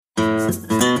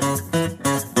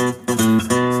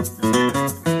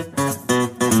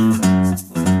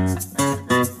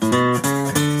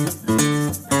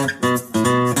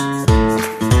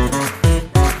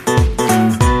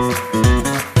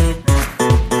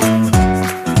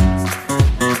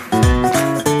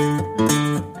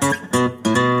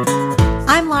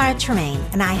Tremaine,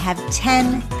 and I have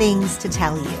 10 things to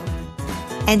tell you.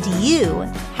 And you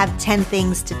have 10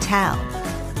 things to tell.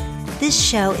 This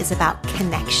show is about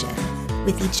connection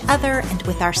with each other and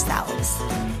with ourselves.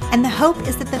 And the hope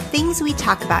is that the things we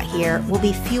talk about here will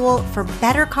be fuel for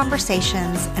better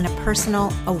conversations and a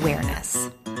personal awareness.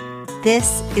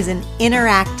 This is an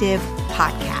interactive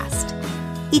podcast.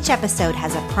 Each episode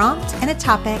has a prompt and a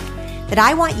topic that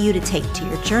I want you to take to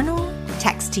your journal,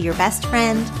 text to your best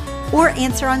friend, or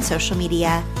answer on social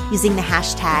media using the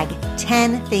hashtag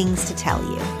 10 things to tell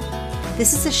you.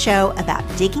 This is a show about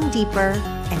digging deeper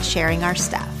and sharing our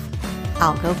stuff.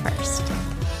 I'll go first.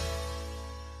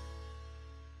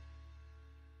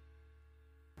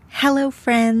 Hello,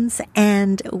 friends,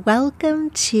 and welcome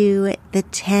to the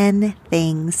 10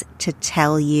 Things to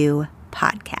Tell You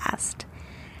podcast.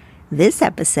 This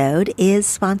episode is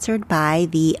sponsored by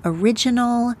the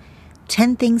original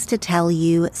 10 Things to Tell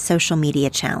You social media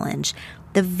challenge,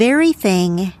 the very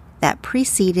thing that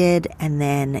preceded and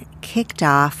then kicked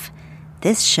off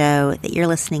this show that you're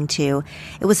listening to.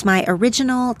 It was my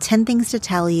original 10 Things to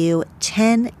Tell You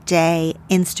 10-day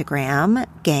Instagram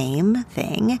game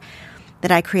thing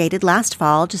that I created last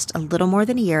fall, just a little more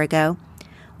than a year ago,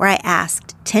 where I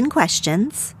asked 10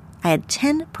 questions. I had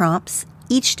 10 prompts.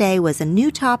 Each day was a new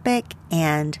topic,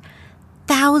 and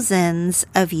thousands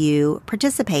of you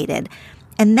participated.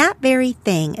 And that very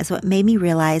thing is what made me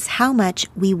realize how much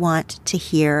we want to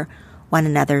hear one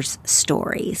another's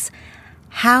stories.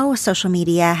 How social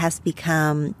media has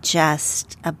become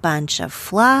just a bunch of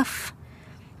fluff,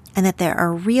 and that there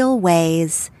are real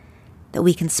ways that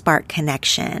we can spark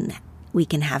connection. We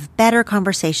can have better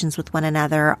conversations with one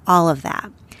another, all of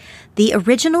that. The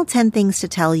original 10 Things to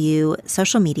Tell You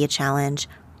social media challenge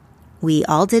we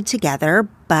all did together,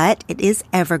 but it is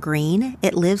evergreen.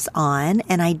 It lives on,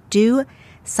 and I do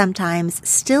sometimes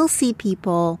still see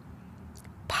people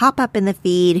pop up in the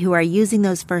feed who are using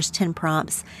those first 10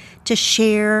 prompts to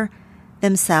share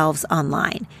themselves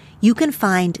online. You can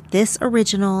find this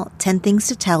original 10 Things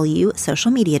to Tell You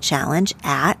social media challenge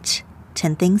at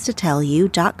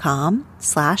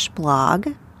 10thingstotellyou.com/blog.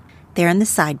 There in the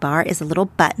sidebar is a little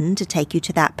button to take you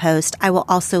to that post. I will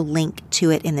also link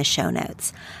to it in the show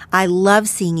notes. I love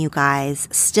seeing you guys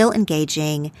still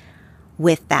engaging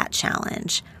with that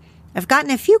challenge. I've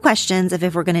gotten a few questions of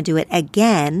if we're going to do it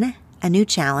again, a new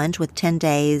challenge with 10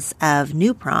 days of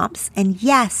new prompts. And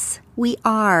yes, we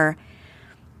are.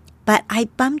 But I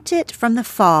bumped it from the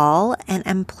fall, and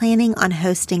I'm planning on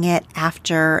hosting it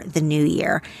after the new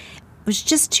year. It was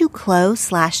just too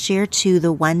close last year to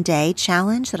the one-day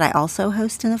challenge that I also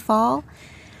host in the fall.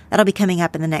 That'll be coming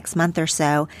up in the next month or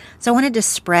so. So I wanted to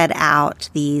spread out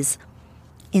these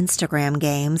Instagram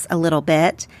games a little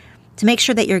bit. To make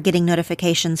sure that you're getting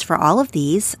notifications for all of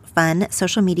these fun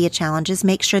social media challenges,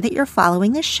 make sure that you're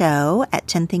following the show at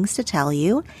 10 Things to Tell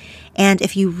You. And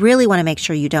if you really want to make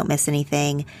sure you don't miss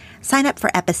anything, sign up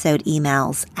for episode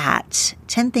emails at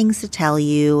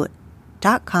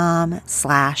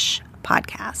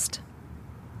 10thingstotellyou.com/podcast.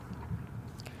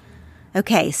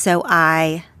 Okay, so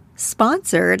I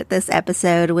sponsored this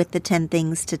episode with the 10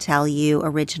 Things to Tell You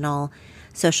original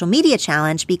social media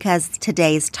challenge because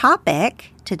today's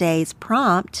topic, today's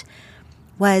prompt,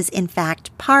 was in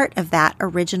fact part of that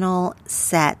original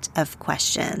set of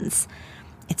questions.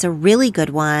 It's a really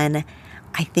good one,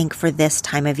 I think, for this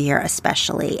time of year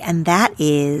especially, and that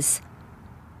is,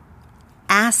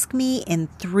 ask me in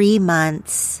 3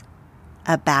 months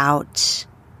about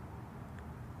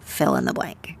fill in the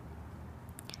blank.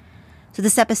 So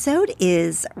this episode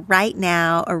is right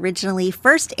now originally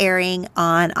first airing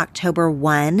on October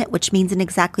 1, which means in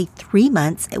exactly 3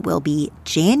 months it will be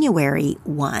January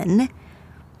 1,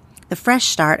 the fresh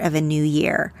start of a new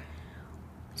year.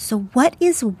 So what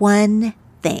is one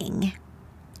thing,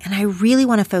 and I really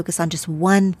want to focus on just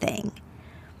one thing,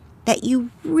 that you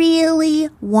really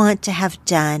want to have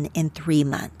done in 3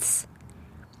 months?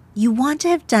 You want to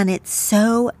have done it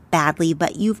so badly,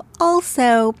 but you've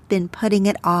also been putting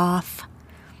it off,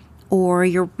 or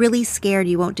you're really scared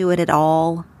you won't do it at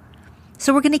all.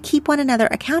 So we're going to keep one another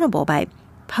accountable by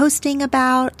posting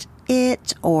about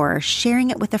it or sharing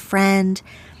it with a friend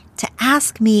to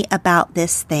ask me about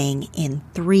this thing in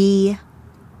 3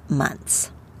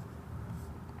 months.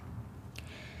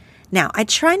 Now, I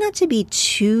try not to be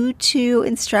too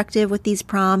instructive with these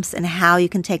prompts and how you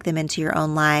can take them into your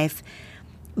own life.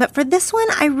 But for this one,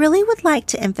 I really would like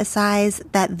to emphasize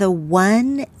that the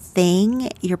one thing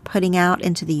you're putting out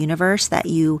into the universe that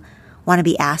you want to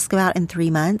be asked about in 3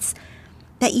 months,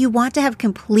 that you want to have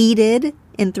completed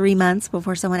in 3 months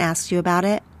before someone asks you about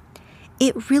it,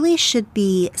 it really should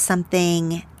be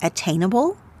something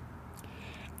attainable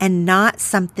and not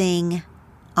something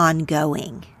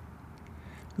ongoing.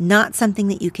 Not something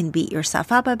that you can beat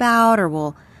yourself up about or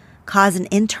will cause an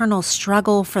internal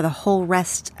struggle for the whole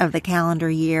rest of the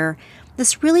calendar year.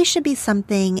 This really should be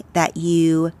something that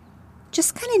you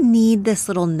just kind of need this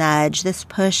little nudge, this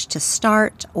push to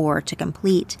start or to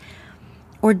complete,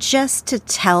 or just to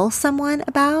tell someone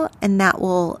about, and that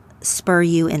will spur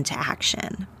you into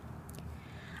action.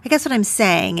 I guess what I'm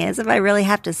saying is, if I really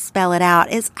have to spell it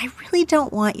out, is I really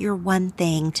don't want your one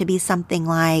thing to be something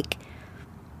like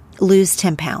lose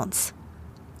 10 pounds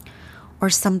or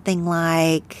something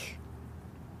like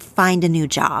find a new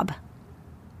job.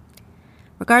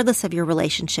 Regardless of your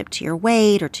relationship to your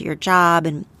weight or to your job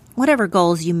and whatever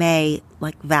goals you may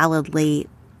validly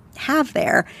have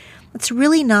there, it's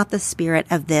really not the spirit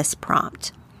of this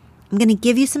prompt. I'm going to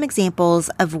give you some examples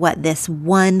of what this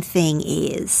one thing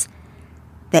is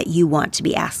that you want to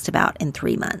be asked about in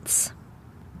 3 months.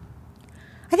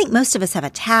 I think most of us have a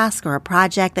task or a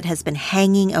project that has been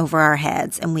hanging over our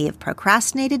heads and we have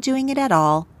procrastinated doing it at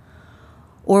all,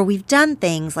 or we've done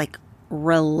things like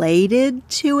related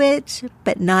to it,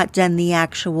 but not done the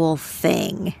actual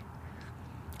thing.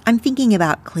 I'm thinking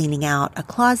about cleaning out a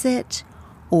closet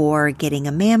or getting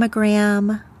a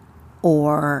mammogram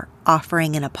or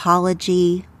offering an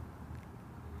apology.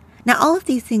 Now, all of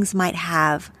these things might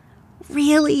have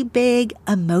really big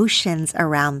emotions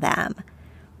around them.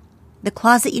 The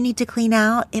closet you need to clean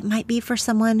out, it might be for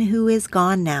someone who is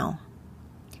gone now.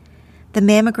 The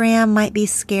mammogram might be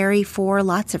scary for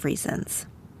lots of reasons.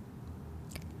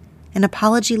 An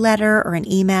apology letter or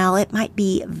an email, it might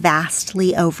be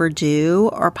vastly overdue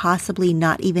or possibly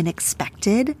not even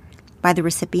expected by the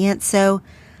recipient, so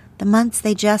the months,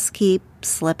 they just keep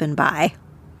slipping by.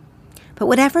 But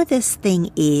whatever this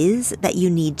thing is that you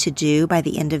need to do by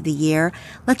the end of the year,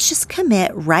 let's just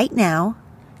commit right now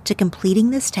to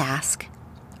completing this task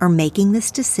or making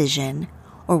this decision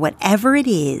or whatever it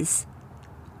is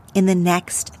in the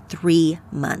next 3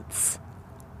 months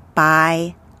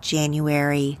by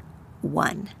January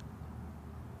 1.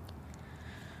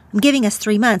 I'm giving us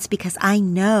 3 months because I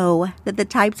know that the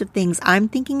types of things I'm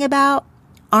thinking about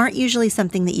aren't usually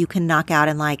something that you can knock out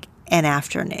in an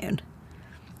afternoon.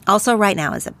 Also, right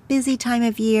now is a busy time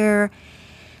of year.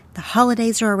 The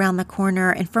holidays are around the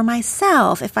corner. And for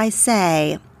myself, if I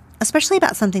say, especially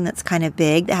about something that's kind of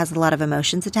big, that has a lot of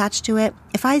emotions attached to it,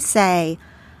 if I say,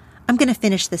 I'm going to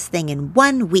finish this thing in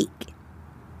 1 week,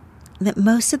 that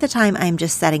most of the time I'm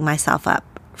just setting myself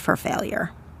up for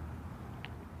failure.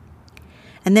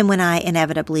 And then when I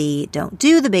inevitably don't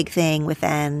do the big thing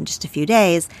within just a few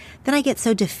days, then I get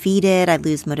so defeated, I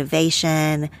lose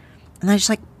motivation, and I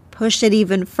just push it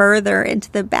even further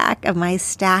into the back of my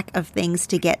stack of things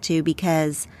to get to,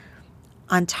 because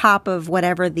on top of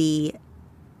whatever the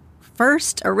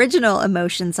first original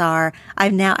emotions are,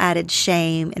 I've now added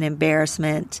shame and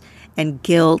embarrassment and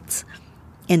guilt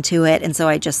into it. And so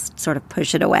I just sort of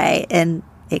push it away and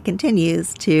it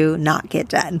continues to not get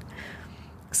done.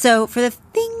 So for the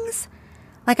things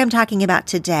like I'm talking about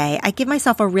today, I give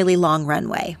myself a really long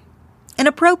runway, an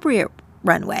appropriate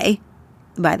runway.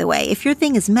 By the way, if your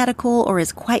thing is medical or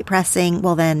is quite pressing,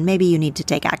 well, then maybe you need to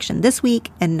take action this week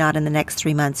and not in the next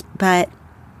 3 months. But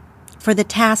for the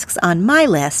tasks on my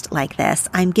list like this,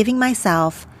 I'm giving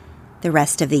myself the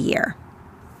rest of the year.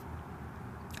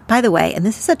 By the way, and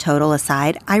this is a total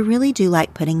aside, I really do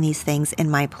like putting these things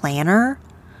in my planner,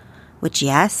 which,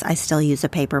 yes, I still use a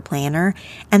paper planner.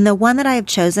 And the one that I have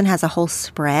chosen has a whole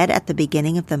spread at the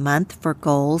beginning of the month for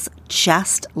goals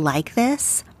just like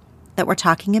this that we're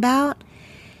talking about.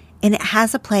 And it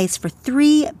has a place for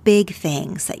 3 big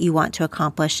things that you want to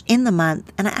accomplish in the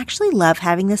month. And I actually love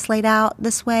having this laid out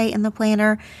this way in the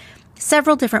planner.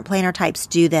 Several different planner types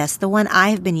do this. The one I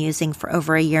have been using for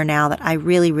over a year now that I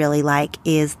really, really like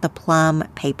is the Plum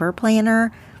Paper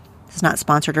Planner. It's not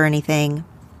sponsored or anything.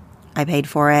 I paid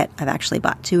for it. I've actually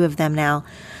bought 2 of them now.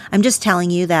 I'm just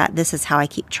telling you that this is how I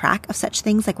keep track of such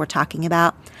things like we're talking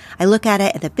about. I look at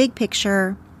it at the big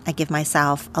picture. I give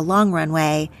myself a long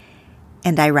runway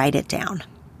and I write it down.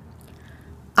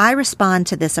 I respond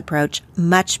to this approach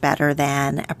much better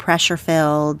than a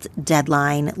pressure-filled,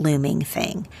 deadline looming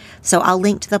thing. So I'll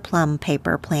link to the Plum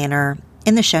Paper Planner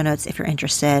in the show notes if you're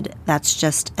interested. That's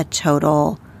just a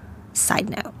total side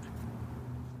note.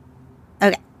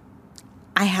 Okay.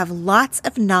 I have lots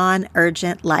of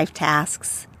non-urgent life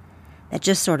tasks that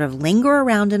just sort of linger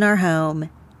around in our home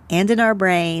and in our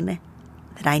brain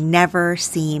that I never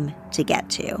seem to get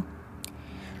to.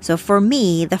 So for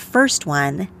me, the first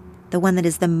one, the one that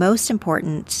is the most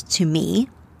important to me,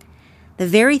 the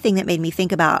very thing that made me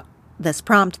think about this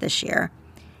prompt this year,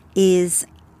 is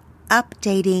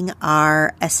updating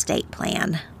our estate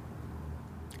plan.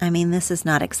 I mean, this is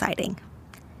not exciting.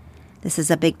 This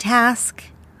is a big task.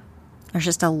 There's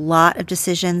just a lot of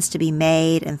decisions to be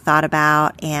made and thought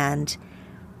about, and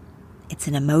it's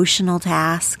an emotional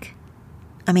task.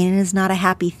 I mean, it is not a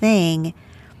happy thing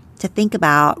to think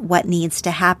about what needs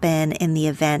to happen in the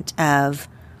event of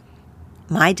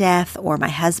my death or my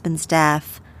husband's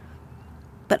death.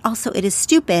 But also, it is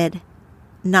stupid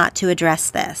not to address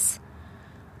this.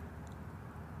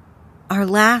 Our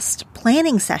last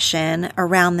planning session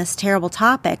around this terrible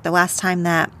topic, the last time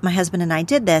that my husband and I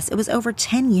did this, it was over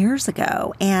 10 years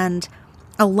ago, and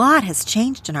a lot has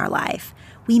changed in our life.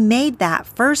 We made that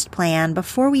first plan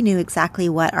before we knew exactly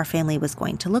what our family was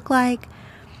going to look like.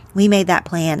 We made that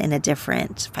plan in a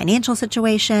different financial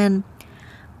situation.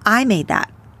 I made that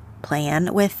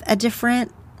plan with a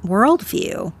different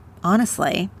worldview,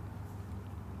 honestly.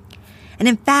 And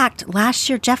in fact, last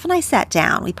year, Jeff and I sat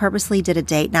down. We purposely did a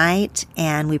date night,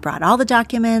 and we brought all the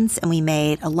documents, and we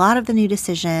made a lot of the new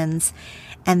decisions.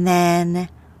 And then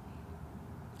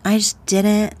I just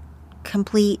didn't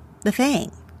complete the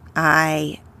thing.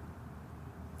 I,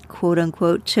 quote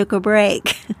unquote, took a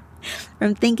break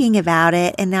from thinking about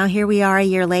it. And now here we are a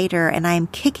year later, and I am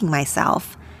kicking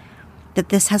myself that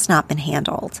this has not been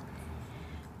handled.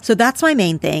 So that's my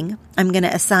main thing. I'm going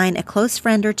to assign a close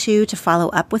friend or two to follow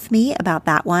up with me about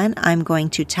that one. I'm going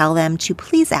to tell them to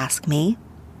please ask me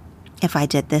if I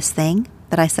did this thing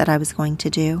that I said I was going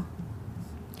to do.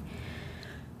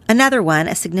 Another one,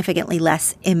 a significantly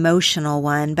less emotional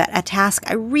one, but a task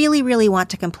I really, really want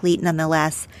to complete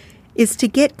nonetheless, is to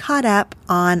get caught up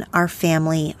on our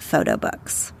family photo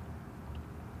books.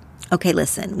 Okay,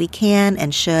 listen, we can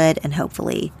and should and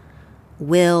hopefully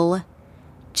will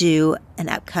do an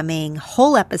upcoming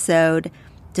whole episode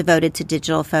devoted to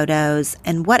digital photos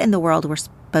and what in the world we're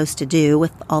supposed to do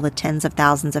with all the tens of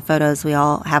thousands of photos we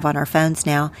all have on our phones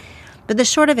now. But the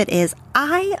short of it is,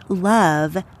 I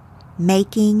love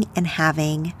making and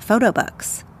having photo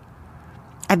books.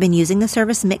 I've been using the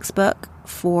service Mixbook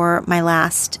for my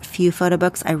last few photo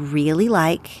books. I really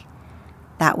like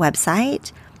that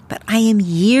website, but I am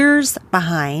years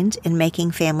behind in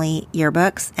making family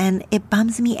yearbooks, and it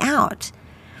bums me out.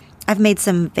 I've made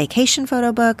some vacation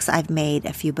photo books. I've made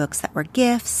a few books that were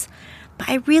gifts, but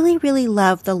I really, really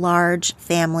love the large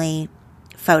family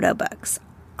photo books.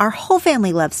 Our whole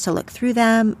family loves to look through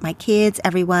them. My kids,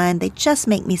 everyone, they just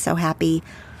make me so happy.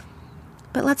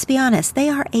 But let's be honest, they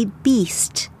are a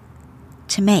beast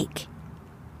to make.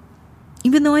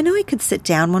 Even though I know I could sit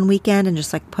down one weekend and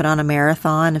just put on a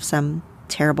marathon of some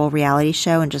terrible reality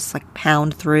show and just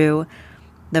pound through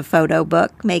the photo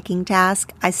book making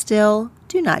task, I still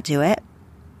do not do it.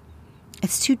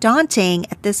 It's too daunting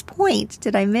at this point.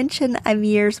 Did I mention I'm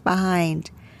years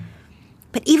behind?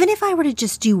 But even if I were to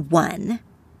just do one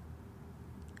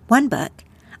book,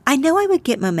 I know I would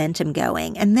get momentum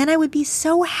going, and then I would be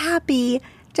so happy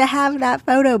to have that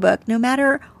photo book, no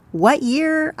matter what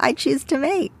year I choose to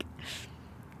make.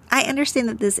 I understand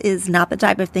that this is not the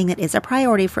type of thing that is a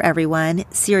priority for everyone.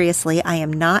 Seriously, I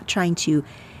am not trying to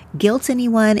guilt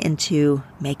anyone into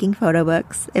making photo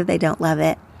books if they don't love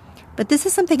it. But this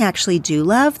is something I actually do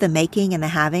love, the making and the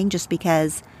having, just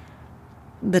because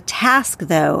the task,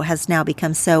 though, has now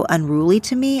become so unruly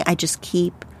to me. I just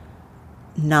keep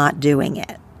not doing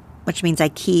it, which means I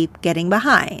keep getting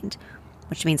behind,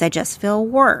 which means I just feel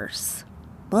worse.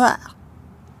 Blah.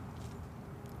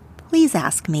 Please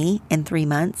ask me in 3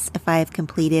 months if I have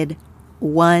completed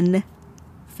one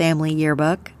family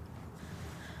yearbook.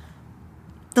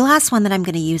 The last one that I'm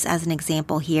going to use as an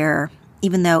example here,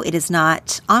 even though it is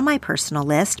not on my personal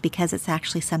list because it's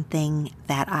actually something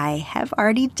that I have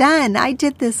already done. I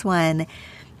did this one.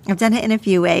 I've done it in a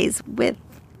few ways with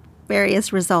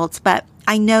various results, but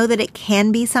I know that it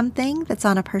can be something that's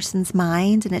on a person's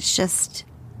mind, and it's just,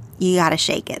 you got to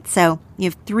shake it. So you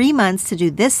have 3 months to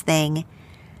do this thing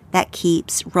that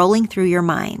keeps rolling through your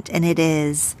mind, and it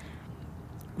is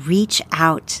reach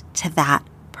out to that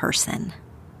person.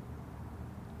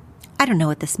 I don't know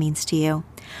what this means to you.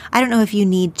 I don't know if you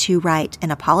need to write an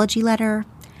apology letter.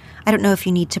 I don't know if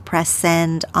you need to press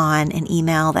send on an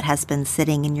email that has been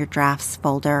sitting in your drafts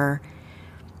folder.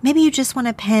 Maybe you just want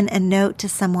to pen a note to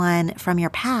someone from your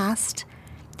past,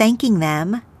 thanking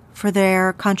them for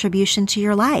their contribution to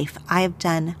your life. I have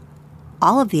done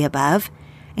all of the above,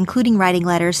 including writing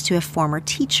letters to a former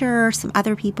teacher, some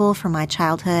other people from my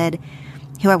childhood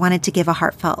who I wanted to give a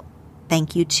heartfelt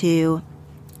thank you to.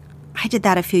 I did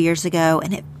that a few years ago,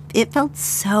 and it felt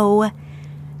so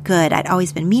good. I'd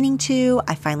always been meaning to.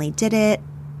 I finally did it.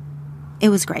 It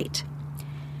was great.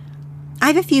 I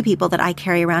have a few people that I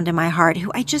carry around in my heart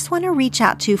who I just want to reach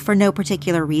out to for no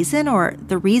particular reason, or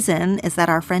the reason is that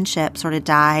our friendship sort of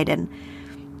died, and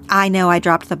I know I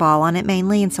dropped the ball on it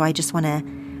mainly, and so I just want to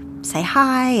say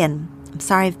hi, and I'm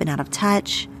sorry I've been out of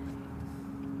touch.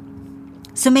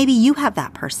 So maybe you have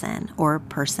that person or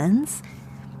persons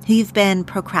who you've been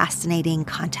procrastinating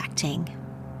contacting.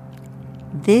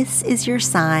 This is your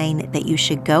sign that you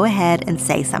should go ahead and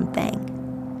say something.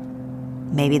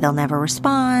 Maybe they'll never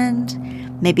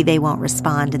respond. Maybe they won't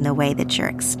respond in the way that you're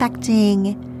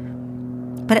expecting.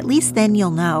 But at least then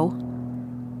you'll know.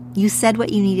 You said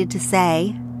what you needed to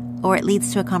say, or it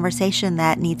leads to a conversation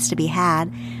that needs to be had.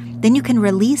 Then you can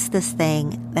release this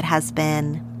thing that has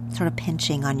been sort of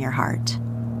pinching on your heart.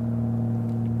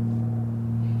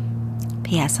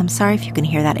 P.S. I'm sorry if you can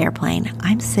hear that airplane.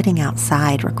 I'm sitting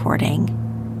outside recording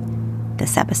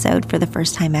this episode for the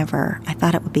first time ever. I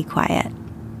thought it would be quiet.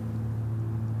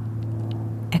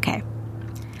 Okay.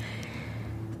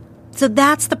 So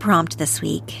that's the prompt this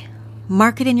week.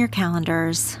 Mark it in your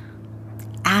calendars.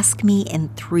 Ask me in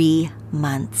 3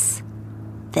 months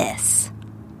this.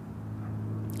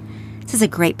 This is a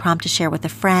great prompt to share with a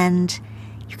friend.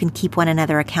 You can keep one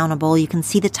another accountable. You can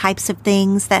see the types of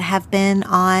things that have been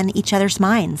on each other's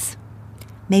minds.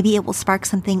 Maybe it will spark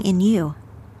something in you.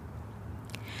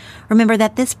 Remember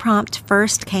that this prompt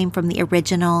first came from the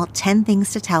original 10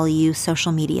 Things to Tell You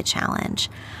social media challenge.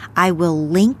 I will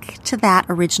link to that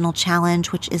original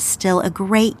challenge, which is still a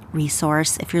great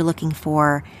resource if you're looking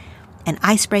for an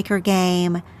icebreaker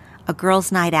game, a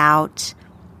girls' night out,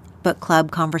 book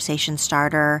club conversation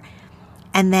starter.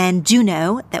 And then do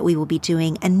know that we will be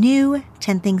doing a new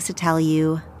 10 Things to Tell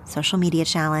You social media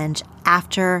challenge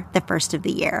after the first of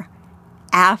the year.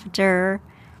 After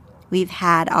we've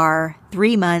had our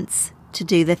 3 months to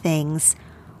do the things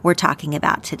we're talking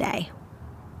about today.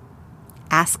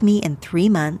 Ask me in 3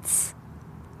 months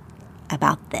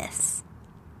about this.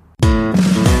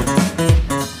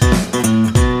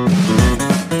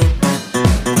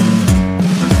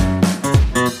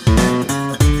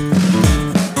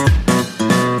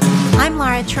 I'm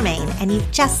Laura Tremaine, and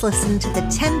you've just listened to the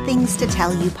 10 Things to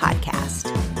Tell You podcast.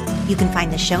 You can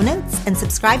find the show notes and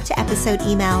subscribe to episode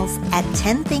emails at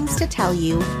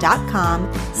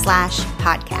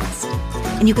 10thingstotellyou.com/podcast.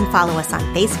 And you can follow us on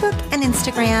Facebook and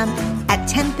Instagram at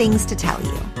 10 Things to Tell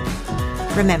You.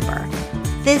 Remember,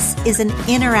 this is an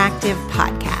interactive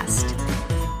podcast.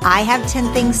 I have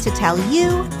 10 things to tell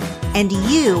you, and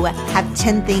you have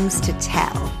 10 things to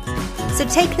tell. So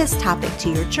take this topic to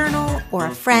your journal or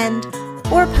a friend,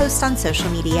 or post on social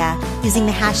media using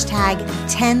the hashtag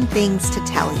 10 Things to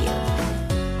Tell You.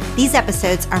 These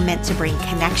episodes are meant to bring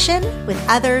connection with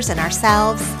others and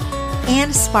ourselves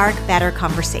and spark better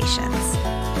conversations.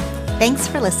 Thanks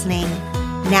for listening.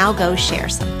 Now go share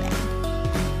something.